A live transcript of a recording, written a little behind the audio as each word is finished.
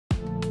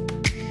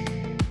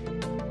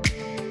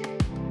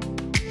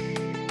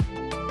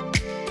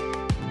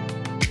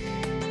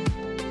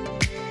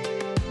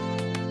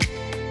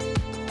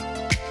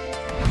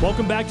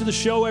Welcome back to the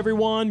show,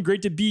 everyone.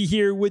 Great to be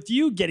here with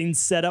you, getting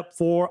set up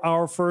for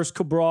our first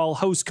Cabral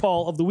House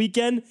Call of the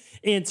weekend,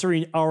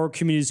 answering our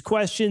community's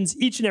questions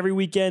each and every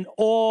weekend,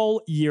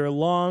 all year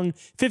long,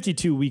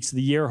 52 weeks of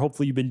the year.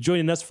 Hopefully you've been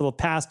joining us for the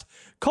past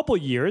couple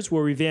years,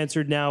 where we've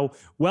answered now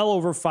well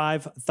over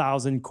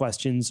 5,000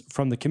 questions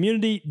from the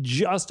community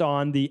just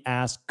on the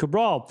Ask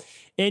Cabral.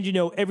 And you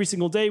know, every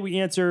single day we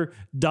answer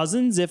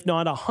dozens, if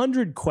not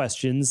 100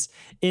 questions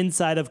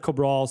inside of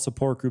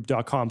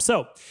CabralSupportGroup.com.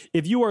 So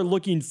if you are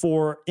looking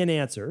for an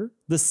answer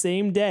the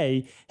same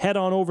day, head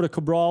on over to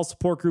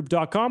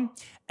CabralSupportGroup.com,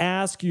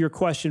 ask your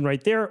question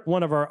right there.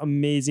 One of our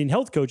amazing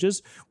health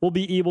coaches will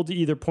be able to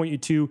either point you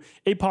to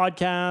a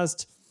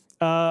podcast,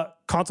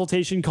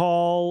 consultation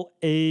call,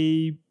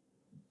 a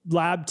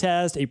lab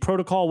test, a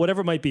protocol, whatever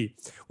it might be.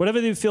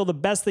 Whatever they feel the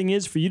best thing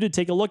is for you to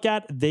take a look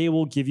at, they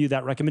will give you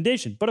that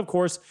recommendation. But of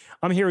course,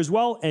 I'm here as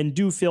well, and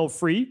do feel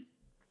free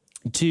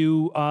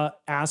to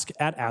ask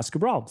at Ask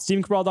Cabral.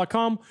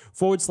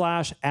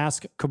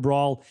 StephenCabral.com/Ask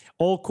Cabral.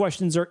 All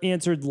questions are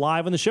answered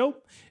live on the show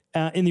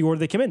in the order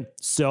they come in.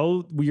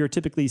 So we are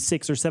typically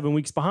 6 or 7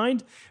 weeks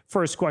behind.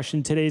 First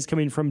question today is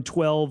coming from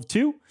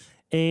 12-2.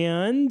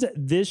 And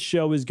this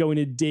show is going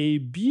to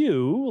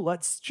debut,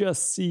 let's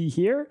just see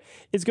here.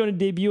 It's going to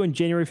debut on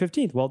January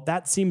 15th. Well,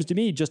 that seems to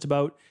me just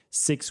about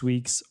 6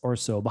 weeks or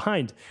so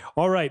behind.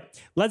 All right,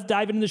 let's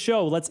dive into the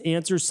show. Let's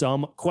answer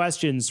some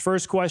questions.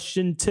 First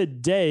question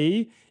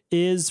today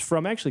is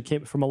from, actually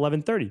came from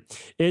 11:30.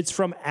 It's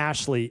from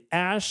Ashley.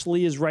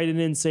 Ashley is writing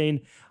in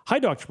saying, "Hi,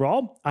 Dr.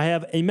 Brawl. I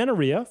have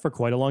amenorrhea for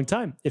quite a long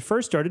time. It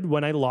first started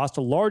when I lost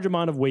a large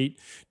amount of weight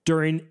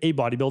during a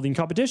bodybuilding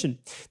competition.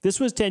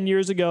 This was 10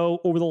 years ago.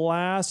 Over the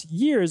last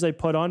years, I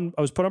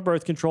was put on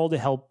birth control to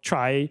help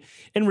try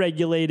and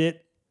regulate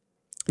it,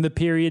 the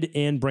period,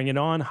 and bring it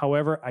on.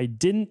 However, I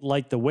didn't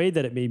like the way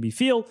that it made me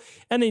feel,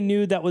 and I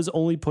knew that was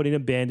only putting a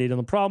band-aid on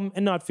the problem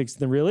and not fixing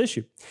the real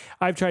issue.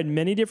 I've tried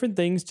many different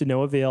things to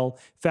no avail.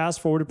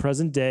 Fast forward to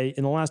present day.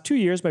 In the last 2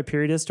 years, my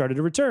period has started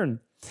to return.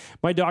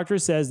 My doctor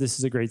says this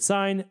is a great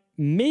sign.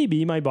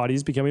 Maybe my body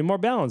is becoming more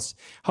balanced.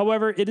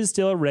 However, it is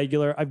still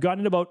irregular. I've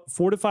gotten it about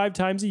 4 to 5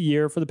 times a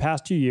year for the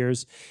past 2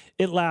 years.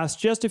 It lasts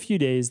just a few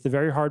days. The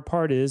very hard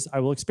part is I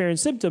will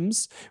experience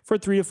symptoms for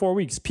 3 to 4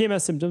 weeks,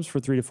 PMS symptoms for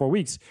 3 to 4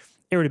 weeks.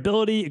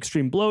 Irritability,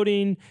 extreme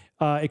bloating,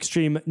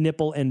 extreme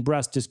nipple and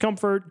breast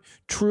discomfort,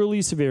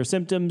 truly severe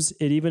symptoms.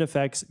 It even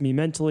affects me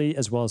mentally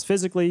as well as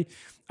physically.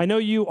 I know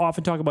you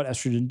often talk about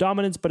estrogen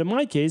dominance, but in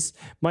my case,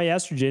 my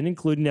estrogen,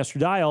 including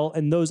estradiol,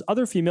 and those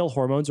other female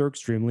hormones are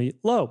extremely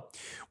low.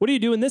 What do you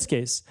do in this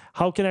case?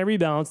 How can I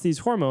rebalance these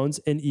hormones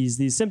and ease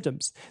these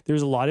symptoms?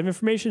 There's a lot of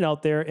information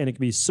out there, and it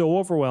can be so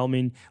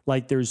overwhelming,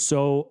 like there's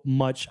so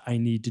much I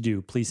need to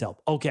do. Please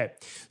help." Okay,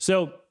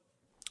 so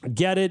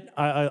get it.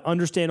 I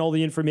understand all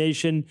the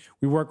information.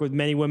 We work with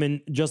many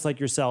women just like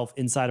yourself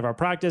inside of our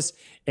practice,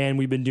 and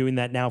we've been doing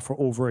that now for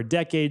over a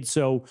decade.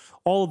 So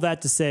all of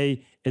that to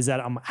say is that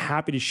I'm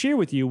happy to share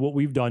with you what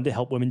we've done to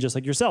help women just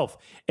like yourself.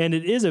 And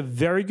it is a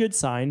very good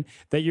sign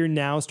that you're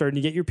now starting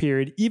to get your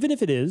period, even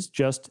if it is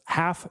just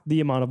half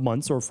the amount of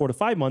months, or 4 to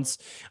 5 months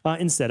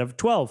instead of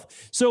 12.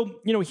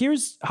 So, you know,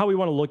 here's how we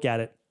want to look at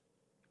it,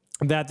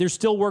 that there's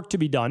still work to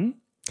be done.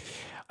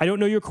 I don't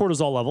know your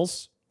cortisol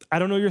levels. I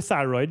don't know your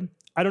thyroid.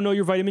 I don't know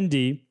your vitamin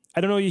D.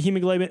 I don't know your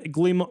hemoglobin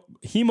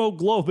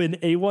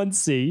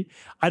A1C.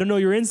 I don't know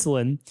your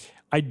insulin.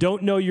 I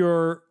don't know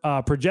your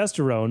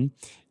progesterone.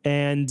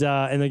 And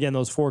again,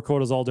 those 4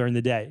 cortisol during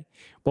the day.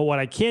 But what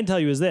I can tell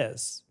you is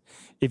this.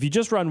 If you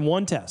just run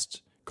one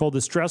test called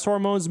the stress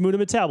hormones, mood, and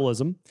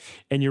metabolism,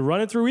 and you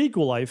run it through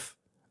Equalife,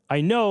 I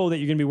know that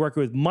you're going to be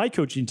working with my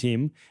coaching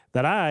team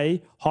that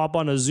I hop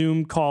on a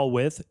Zoom call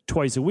with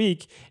twice a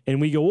week, and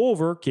we go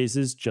over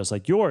cases just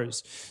like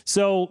yours.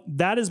 So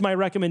that is my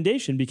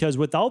recommendation, because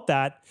without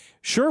that,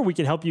 sure, we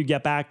can help you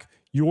get back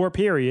your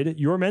period,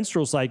 your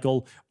menstrual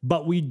cycle,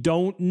 but we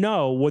don't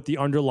know what the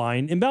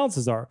underlying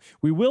imbalances are.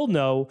 We will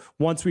know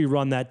once we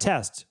run that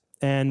test,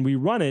 and we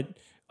run it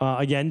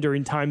again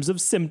during times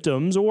of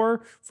symptoms,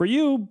 or for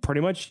you,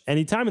 pretty much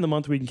any time in the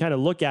month, we can kind of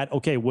look at,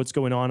 okay, what's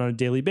going on a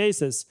daily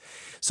basis.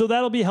 So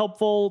that'll be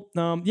helpful.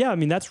 Yeah, I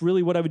mean, that's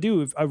really what I would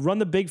do. I run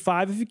the big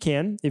 5 if you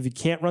can. If you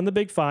can't run the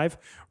big 5,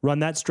 run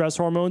that stress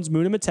hormones,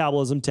 mood, and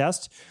metabolism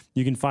test.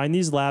 You can find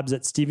these labs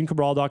at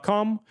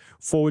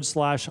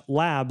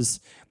StephenCabral.com/labs.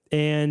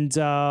 And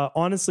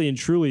honestly and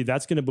truly,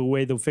 that's going to be a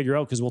way they'll figure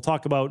out, because we'll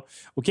talk about,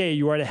 okay,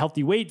 you are at a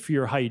healthy weight for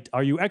your height.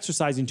 Are you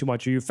exercising too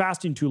much? Are you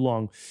fasting too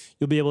long?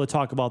 You'll be able to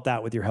talk about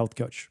that with your health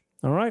coach.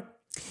 All right.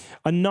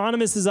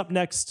 Anonymous is up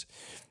next.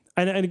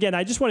 And again,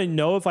 I just want to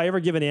know, if I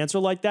ever give an answer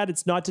like that,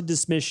 it's not to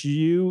dismiss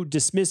you,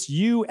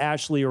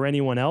 Ashley, or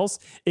anyone else.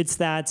 It's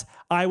that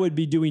I would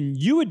be doing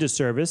you a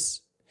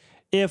disservice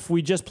if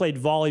we just played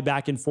volley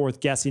back and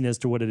forth guessing as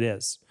to what it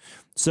is.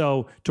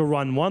 So to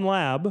run one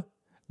lab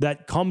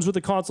that comes with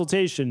a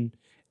consultation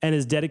and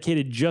is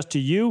dedicated just to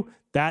you,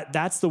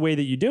 that's the way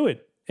that you do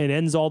it. It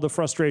ends all the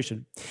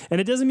frustration.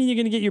 And it doesn't mean you're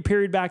going to get your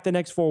period back the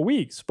next 4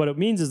 weeks. But it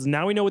means is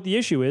now we know what the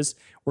issue is.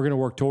 We're going to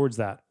work towards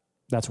that.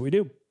 That's what we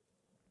do.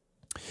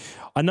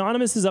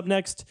 Anonymous is up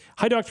next.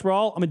 Hi, Dr.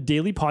 Cabral. I'm a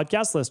daily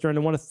podcast listener, and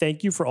I want to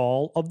thank you for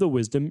all of the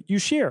wisdom you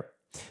share.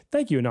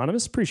 Thank you,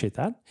 Anonymous. Appreciate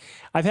that.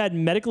 I've had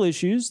medical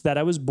issues that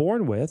I was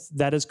born with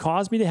that has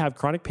caused me to have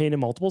chronic pain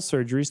and multiple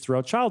surgeries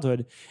throughout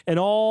childhood and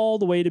all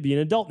the way to be an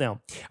adult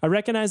now. I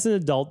recognize as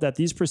an adult that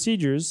these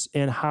procedures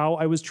and how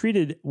I was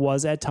treated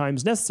was at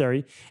times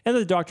necessary and that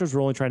the doctors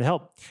were only trying to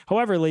help.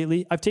 However,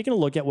 lately, I've taken a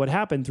look at what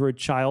happened through a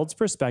child's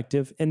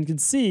perspective and can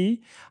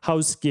see how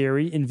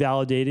scary,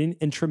 invalidating,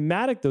 and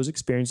traumatic those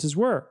experiences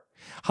were.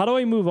 How do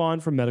I move on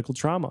from medical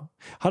trauma?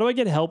 How do I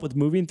get help with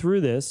moving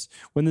through this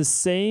when the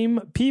same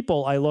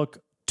people I look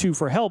to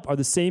for help are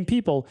the same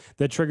people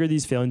that trigger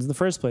these failings in the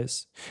first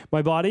place?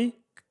 My body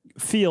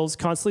feels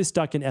constantly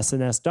stuck in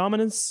SNS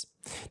dominance,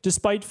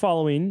 despite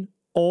following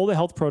all the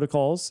health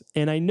protocols,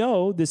 and I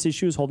know this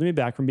issue is holding me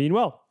back from being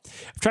well.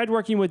 I've tried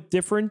working with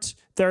different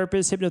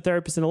therapists,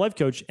 hypnotherapists, and a life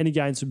coach. Any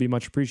guidance would be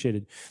much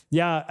appreciated.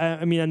 Yeah,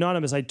 I mean,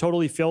 Anonymous, I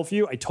totally feel for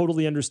you. I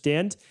totally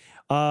understand.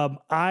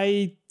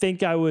 I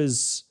think I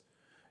was,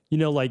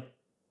 like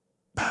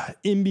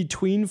in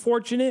between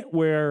fortunate,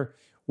 where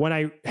when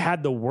I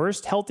had the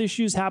worst health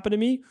issues happen to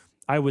me,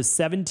 I was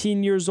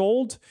 17 years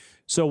old.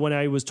 So when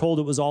I was told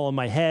it was all in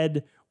my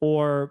head,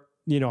 or,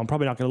 I'm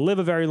probably not going to live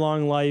a very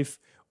long life,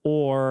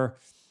 or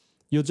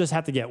you'll just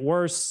have to get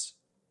worse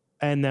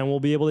and then we'll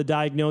be able to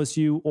diagnose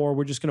you, or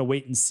we're just going to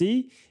wait and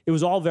see. It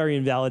was all very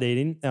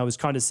invalidating. I was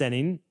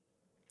condescending.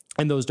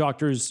 And those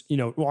doctors,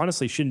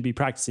 honestly shouldn't be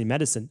practicing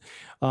medicine.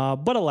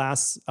 But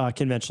alas,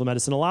 conventional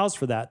medicine allows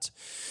for that.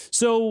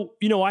 So,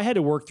 I had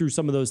to work through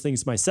some of those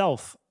things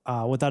myself,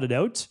 without a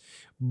doubt.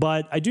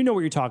 But I do know what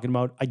you're talking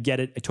about. I get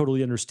it. I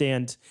totally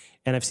understand.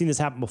 And I've seen this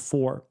happen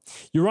before.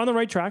 You're on the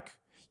right track.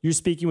 You're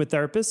speaking with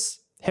therapists,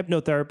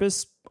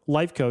 hypnotherapists,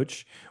 life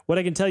coach. What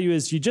I can tell you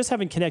is you just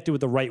haven't connected with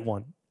the right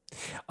one.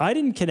 I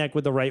didn't connect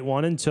with the right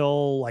one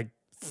until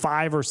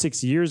 5 or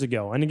 6 years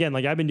ago. And again,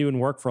 I've been doing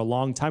work for a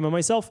long time on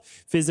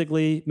myself,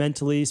 physically,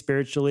 mentally,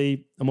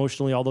 spiritually,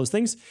 emotionally, all those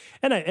things.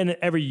 And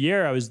every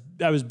year I was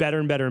better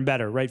and better and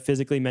better, right?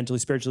 Physically, mentally,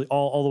 spiritually,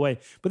 all the way.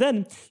 But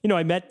then,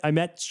 I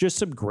met just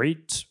some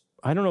great,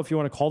 I don't know if you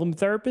want to call them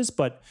therapists,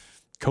 but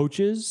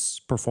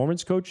coaches,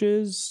 performance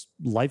coaches,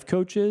 life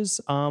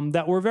coaches,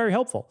 that were very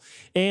helpful.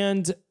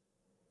 And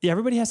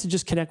everybody has to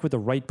just connect with the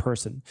right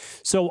person.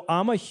 So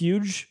I'm a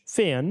huge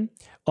fan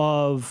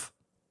of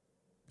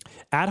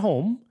at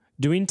home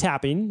doing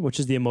tapping, which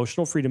is the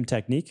emotional freedom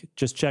technique.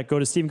 Just go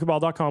to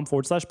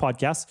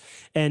stephencabral.com/podcast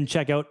and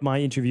check out my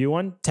interview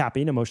on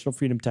tapping, emotional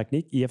freedom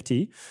technique,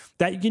 EFT,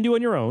 that you can do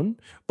on your own,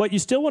 but you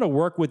still want to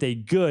work with a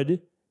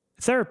good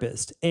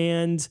therapist.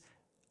 And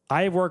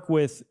I work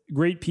with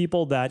great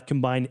people that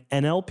combine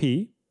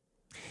NLP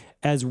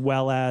as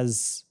well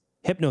as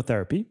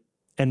hypnotherapy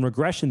and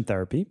regression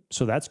therapy.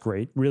 So that's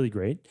great, really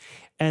great.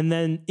 And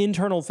then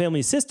internal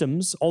family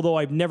systems, although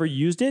I've never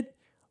used it,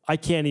 I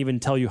can't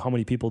even tell you how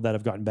many people that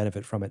have gotten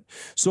benefit from it.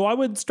 So I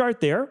would start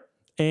there,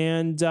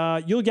 and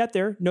you'll get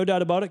there, no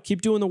doubt about it.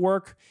 Keep doing the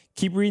work,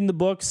 keep reading the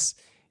books,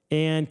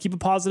 and keep a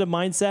positive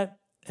mindset,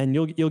 and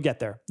you'll get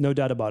there, no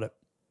doubt about it.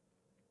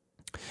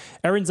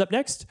 Erin's up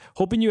next,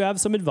 hoping you have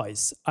some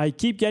advice. I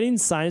keep getting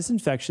sinus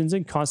infections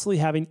and constantly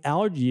having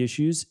allergy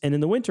issues, and in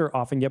the winter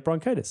often get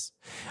bronchitis.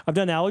 I've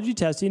done allergy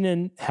testing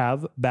and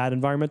have bad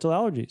environmental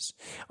allergies.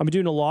 I've been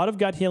doing a lot of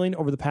gut healing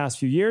over the past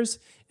few years,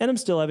 and I'm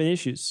still having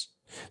issues.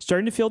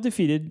 Starting to feel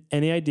defeated.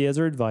 Any ideas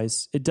or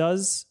advice? It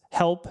does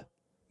help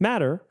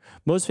matter.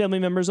 Most family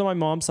members on my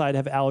mom's side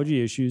have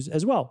allergy issues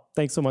as well.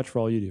 Thanks so much for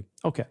all you do.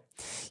 Okay.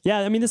 Yeah,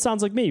 I mean, this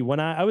sounds like me. When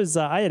I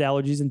had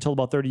allergies until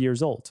about 30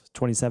 years old,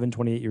 27,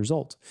 28 years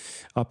old,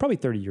 probably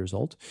 30 years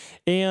old.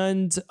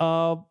 And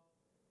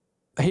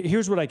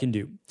here's what I can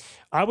do.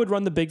 I would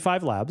run the Big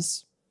 5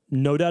 labs,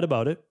 no doubt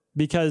about it,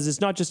 because it's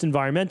not just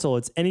environmental.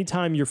 It's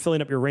anytime you're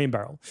filling up your rain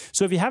barrel.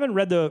 So if you haven't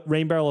read the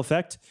rain barrel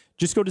effect,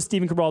 just go to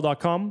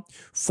stephencabral.com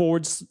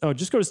just go to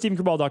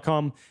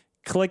stephencabral.com,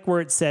 click where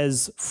it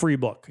says free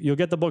book. You'll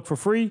get the book for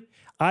free.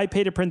 I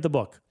pay to print the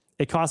book.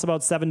 It costs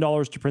about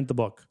 $7 to print the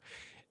book.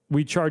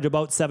 We charge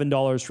about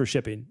 $7 for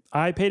shipping.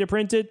 I pay to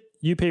print it.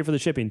 You pay for the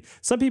shipping.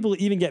 Some people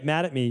even get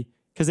mad at me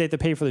because they have to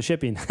pay for the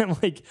shipping. I'm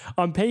like,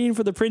 I'm paying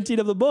for the printing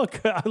of the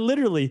book.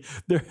 Literally.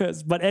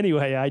 But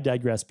anyway, I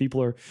digress.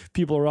 People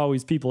are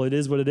always people. It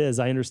is what it is.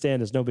 I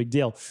understand. It's no big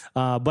deal.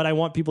 But I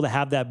want people to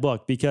have that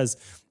book because,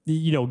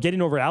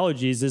 getting over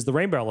allergies is the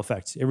rain barrel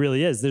effect. It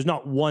really is. There's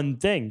not one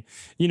thing.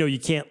 You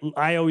can't,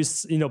 I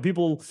always,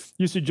 people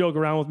used to joke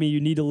around with me, you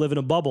need to live in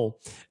a bubble.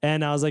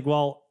 And I was like,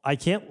 well, I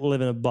can't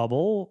live in a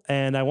bubble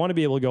and I want to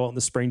be able to go out in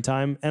the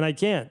springtime and I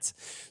can't.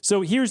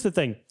 So here's the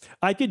thing.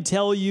 I could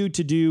tell you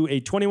to do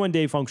a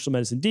 21-day functional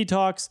medicine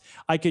detox.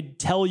 I could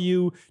tell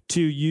you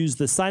to use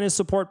the sinus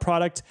support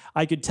product.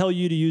 I could tell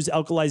you to use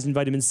alkalizing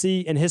vitamin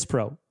C and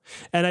Hispro.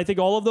 And I think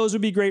all of those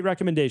would be great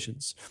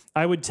recommendations.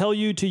 I would tell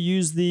you to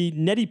use the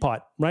neti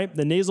pot, right?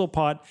 The nasal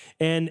pot.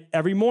 And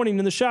every morning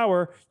in the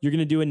shower, you're going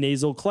to do a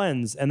nasal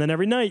cleanse. And then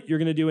every night, you're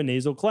going to do a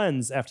nasal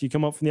cleanse after you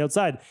come up from the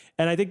outside.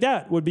 And I think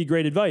that would be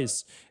great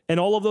advice.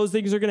 And all of those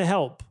things are going to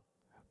help.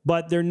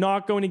 but they're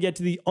not going to get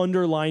to the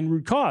underlying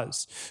root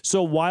cause.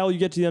 So while you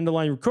get to the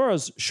underlying root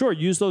cause, sure,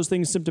 use those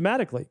things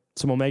symptomatically,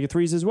 some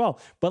omega-3s as well.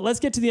 But let's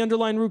get to the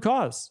underlying root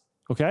cause,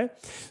 okay?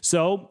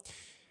 So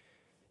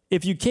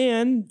if you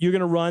can, you're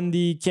going to run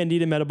the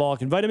Candida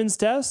metabolic and vitamins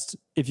test.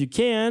 If you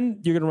can,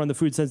 you're going to run the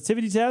food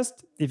sensitivity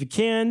test. If you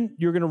can,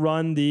 you're going to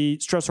run the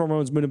stress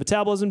hormones, mood, and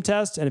metabolism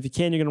test. And if you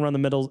can, you're going to run the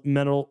metals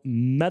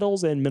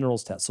and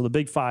minerals test. So the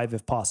big 5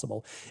 if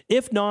possible.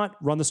 If not,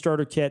 run the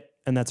starter kit,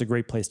 and that's a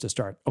great place to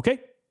start. Okay?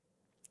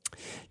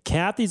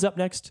 Kathy's up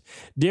next.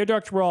 Dear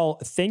Dr.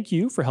 Cabral, thank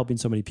you for helping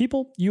so many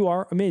people. You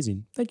are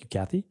amazing. Thank you,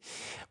 Kathy.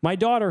 My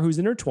daughter, who's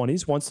in her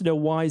 20s, wants to know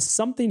why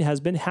something has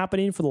been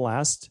happening for the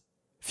last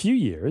few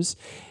years.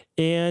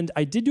 And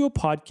I did do a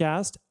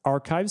podcast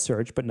archive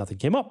search, but nothing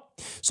came up.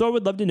 So I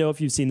would love to know if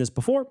you've seen this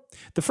before.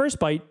 The first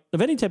bite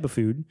of any type of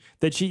food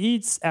that she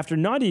eats after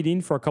not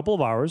eating for a couple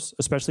of hours,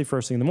 especially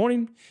first thing in the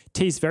morning,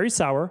 tastes very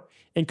sour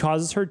and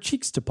causes her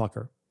cheeks to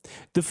pucker.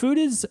 The food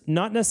is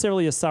not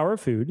necessarily a sour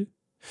food,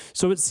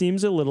 so it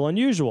seems a little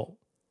unusual.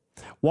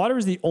 Water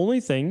is the only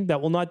thing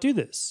that will not do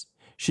this.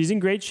 She's in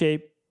great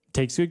shape,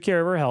 takes good care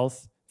of her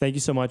health. Thank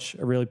you so much.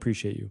 I really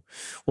appreciate you.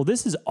 Well,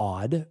 this is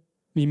odd.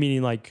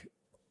 Meaning like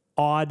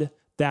odd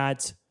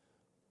that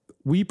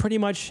we pretty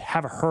much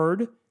have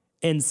heard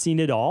and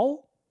seen it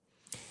all.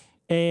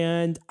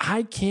 And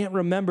I can't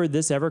remember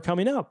this ever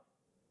coming up.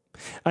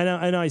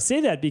 And I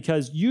say that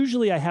because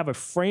usually I have a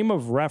frame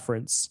of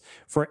reference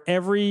for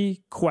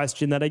every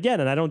question that I get,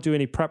 and I don't do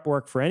any prep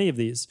work for any of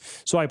these.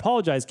 So I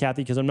apologize,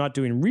 Kathy, because I'm not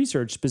doing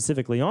research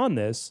specifically on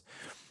this.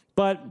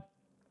 But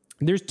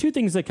there's 2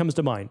 things that comes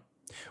to mind.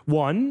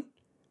 One,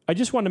 I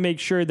just want to make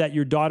sure that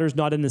your daughter's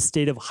not in a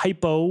state of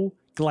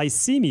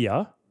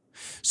hypoglycemia.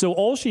 So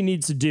all she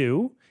needs to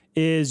do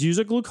is use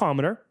a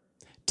glucometer,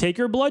 take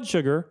her blood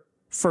sugar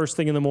first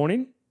thing in the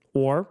morning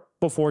or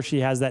before she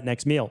has that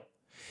next meal.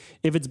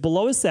 If it's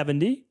below a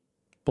 70,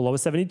 below a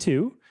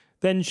 72,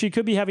 then she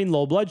could be having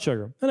low blood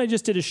sugar. And I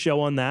just did a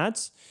show on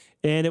that.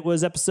 And it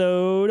was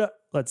episode,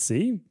 let's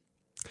see.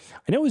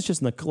 I know it was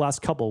just in the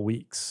last couple of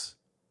weeks.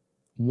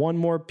 One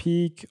more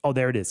peek. Oh,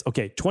 there it is.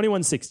 Okay,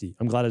 2160.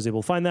 I'm glad I was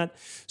able to find that.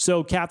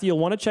 So Kathy, you'll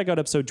want to check out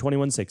episode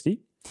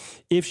 2160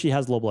 if she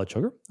has low blood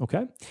sugar.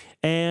 Okay.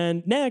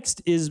 And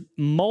next is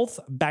mouth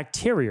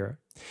bacteria.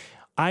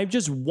 I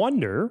just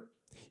wonder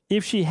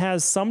if she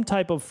has some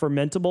type of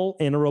fermentable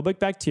anaerobic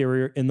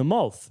bacteria in the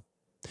mouth.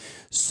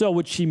 So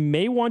what she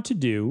may want to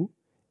do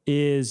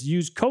is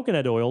use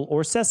coconut oil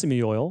or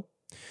sesame oil,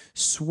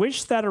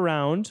 swish that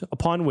around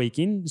upon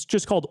waking. It's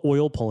just called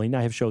oil pulling.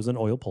 I have shows on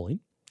oil pulling.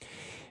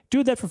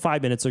 Do that for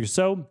 5 minutes or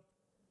so,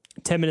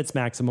 10 minutes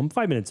maximum.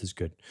 5 minutes is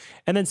good.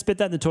 And then spit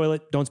that in the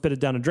toilet. Don't spit it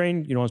down a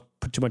drain. You don't want to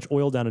put too much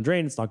oil down a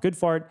drain. It's not good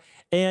for it.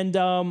 And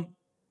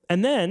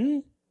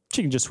then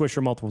she can just swish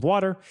her mouth with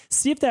water.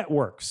 See if that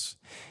works.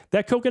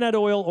 That coconut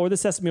oil or the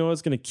sesame oil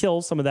is going to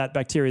kill some of that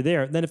bacteria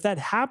there. Then if that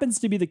happens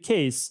to be the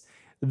case,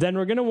 then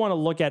we're going to want to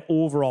look at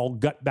overall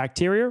gut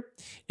bacteria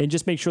and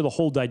just make sure the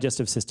whole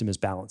digestive system is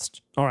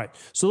balanced. All right.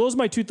 So those are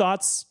my 2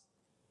 thoughts.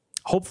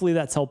 Hopefully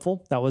that's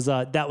helpful. That was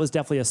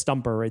definitely a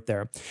stumper right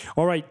there.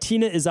 All right,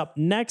 Tina is up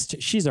next.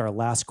 She's our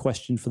last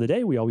question for the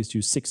day. We always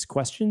do 6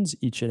 questions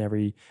each and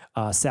every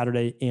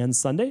Saturday and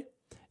Sunday.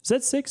 Is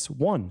that 6?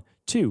 1,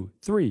 2,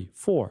 3,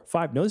 4,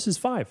 5. No, this is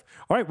 5.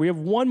 All right, we have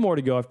 1 more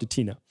to go after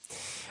Tina.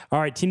 All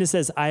right, Tina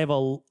says, I have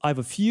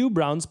a few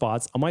brown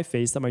spots on my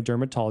face that my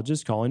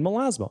dermatologist is calling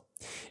melasma.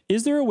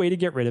 Is there a way to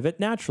get rid of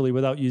it naturally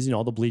without using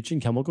all the bleach and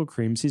chemical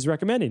creams he's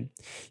recommending?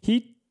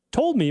 He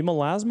told me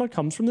melasma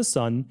comes from the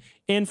sun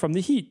and from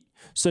the heat.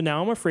 So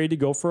now I'm afraid to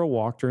go for a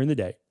walk during the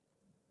day.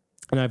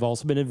 And I've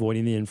also been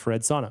avoiding the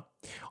infrared sauna.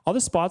 All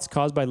the spots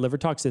caused by liver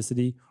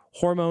toxicity,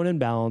 hormone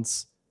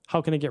imbalance.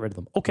 How can I get rid of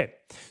them? Okay,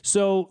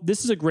 so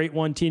this is a great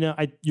one, Tina.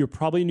 You're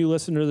probably a new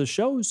listener to the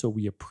show, so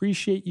we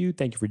appreciate you.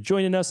 Thank you for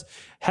joining us.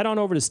 Head on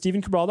over to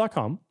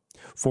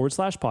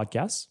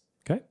stevencabral.com/podcasts.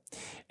 Okay.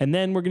 And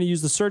then we're going to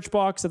use the search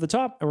box at the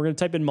top and we're going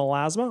to type in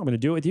melasma. I'm going to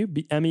do it with you.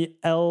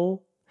 MELASMA,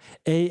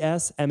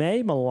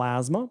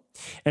 melasma.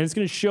 And it's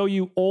going to show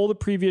you all the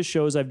previous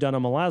shows I've done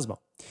on melasma.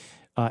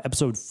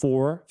 Episode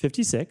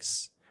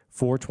 456,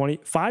 420,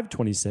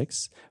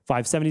 526,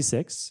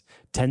 576,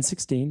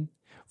 1016,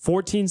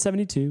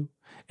 1472,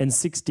 and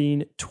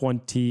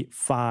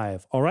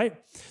 1625. All right.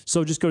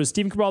 So just go to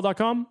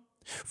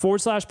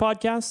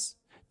stevencabral.com/podcasts,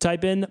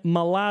 type in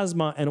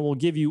melasma, and it will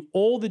give you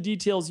all the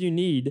details you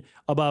need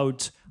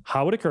about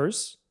how it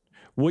occurs,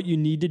 what you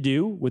need to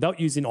do without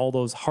using all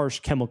those harsh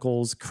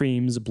chemicals,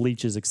 creams,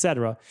 bleaches,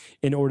 etc.,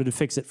 in order to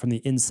fix it from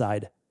the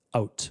inside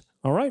out.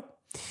 All right.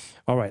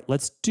 All right.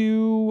 Let's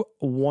do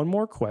 1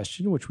 more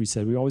question, which we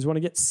said we always want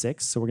to get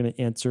 6. So we're going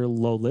to answer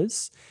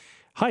Lola's.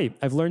 Hi,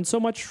 I've learned so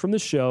much from the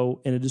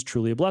show, and it is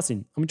truly a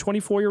blessing. I'm a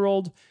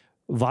 24-year-old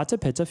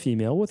Vata Pitta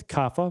female with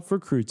Kapha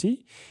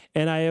Verkruti,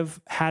 and I have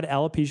had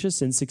alopecia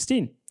since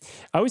 16.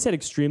 I always had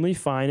extremely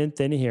fine and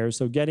thin hair,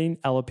 so getting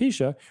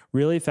alopecia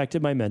really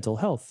affected my mental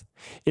health.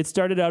 It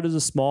started out as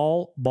a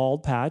small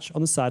bald patch on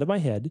the side of my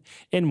head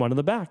and one on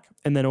the back.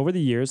 And then over the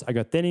years, I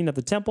got thinning at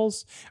the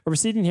temples, a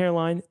receding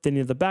hairline,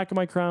 thinning at the back of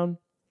my crown.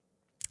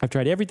 I've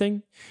tried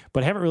everything,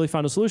 but I haven't really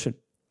found a solution.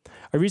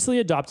 I recently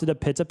adopted a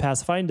Pitta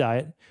pacifying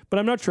diet, but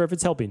I'm not sure if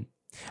it's helping.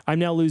 I'm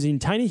now losing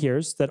tiny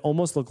hairs that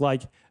almost look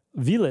like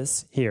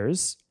vellus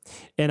hairs,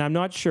 and I'm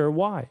not sure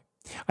why.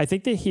 I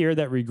think the hair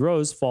that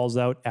regrows falls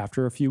out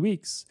after a few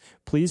weeks.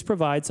 Please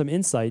provide some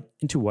insight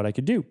into what I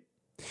could do.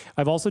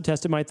 I've also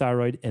tested my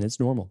thyroid and it's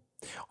normal.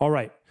 All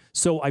right,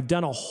 so I've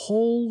done a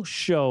whole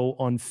show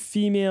on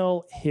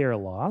female hair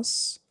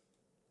loss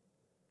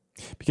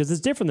because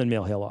it's different than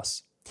male hair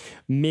loss.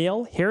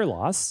 Male hair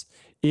loss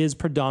is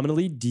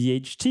predominantly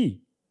DHT.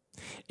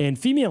 And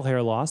female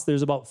hair loss,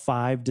 there's about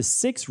 5 to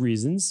 6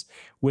 reasons,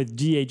 with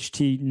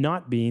DHT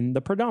not being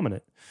the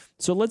predominant.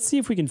 So let's see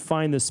if we can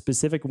find the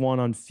specific one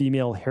on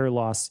female hair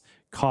loss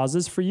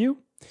causes for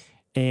you.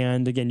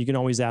 And again, you can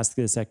always ask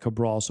this at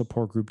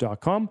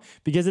cabralsupportgroup.com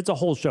because it's a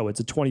whole show. It's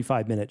a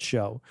 25-minute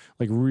show,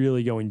 like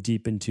really going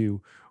deep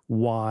into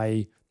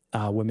why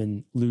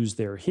women lose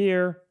their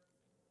hair.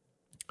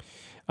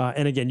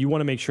 And again, you want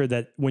to make sure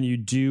that when you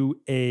do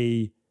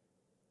a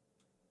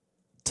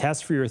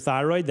test for your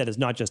thyroid, that is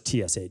not just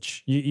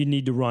TSH. You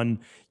need to run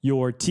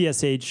your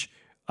TSH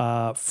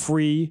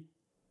free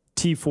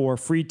T4,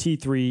 free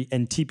T3,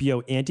 and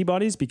TPO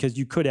antibodies because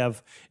you could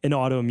have an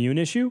autoimmune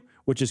issue,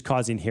 which is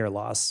causing hair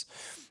loss.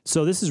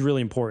 So this is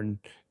really important,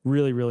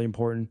 really, really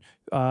important.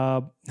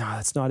 No,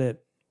 that's not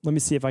it. Let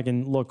me see if I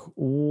can look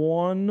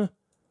one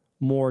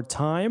more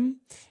time,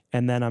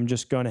 and then I'm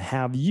just going to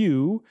have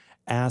you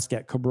ask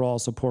at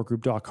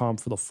cabralsupportgroup.com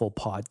for the full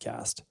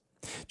podcast.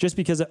 Just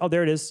because, oh,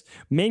 there it is.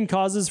 Main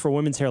causes for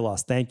women's hair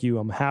loss. Thank you.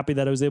 I'm happy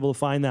that I was able to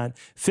find that.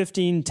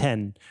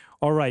 1510.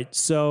 All right.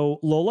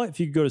 So Lola, if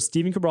you could go to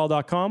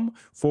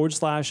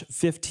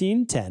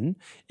stephencabral.com/1510,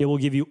 it will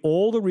give you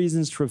all the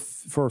reasons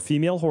for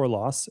female hair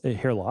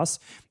loss.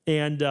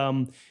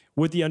 And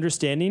with the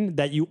understanding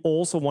that you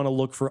also want to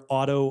look for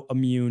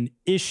autoimmune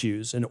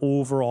issues and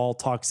overall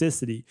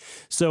toxicity.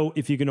 So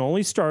if you can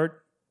only start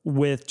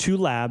with 2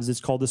 labs, it's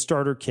called the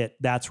starter kit.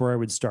 That's where I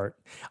would start.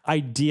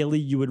 Ideally,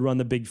 you would run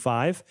the big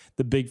 5.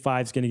 The big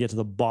 5 is going to get to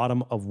the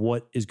bottom of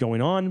what is going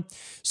on.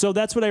 So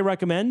that's what I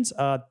recommend.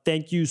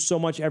 Thank you so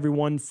much,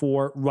 everyone,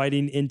 for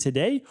writing in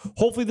today.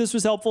 Hopefully this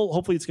was helpful.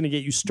 Hopefully it's going to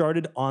get you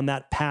started on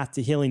that path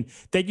to healing.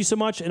 Thank you so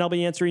much, and I'll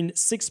be answering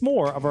 6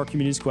 more of our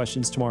community's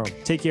questions tomorrow.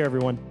 Take care,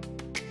 everyone.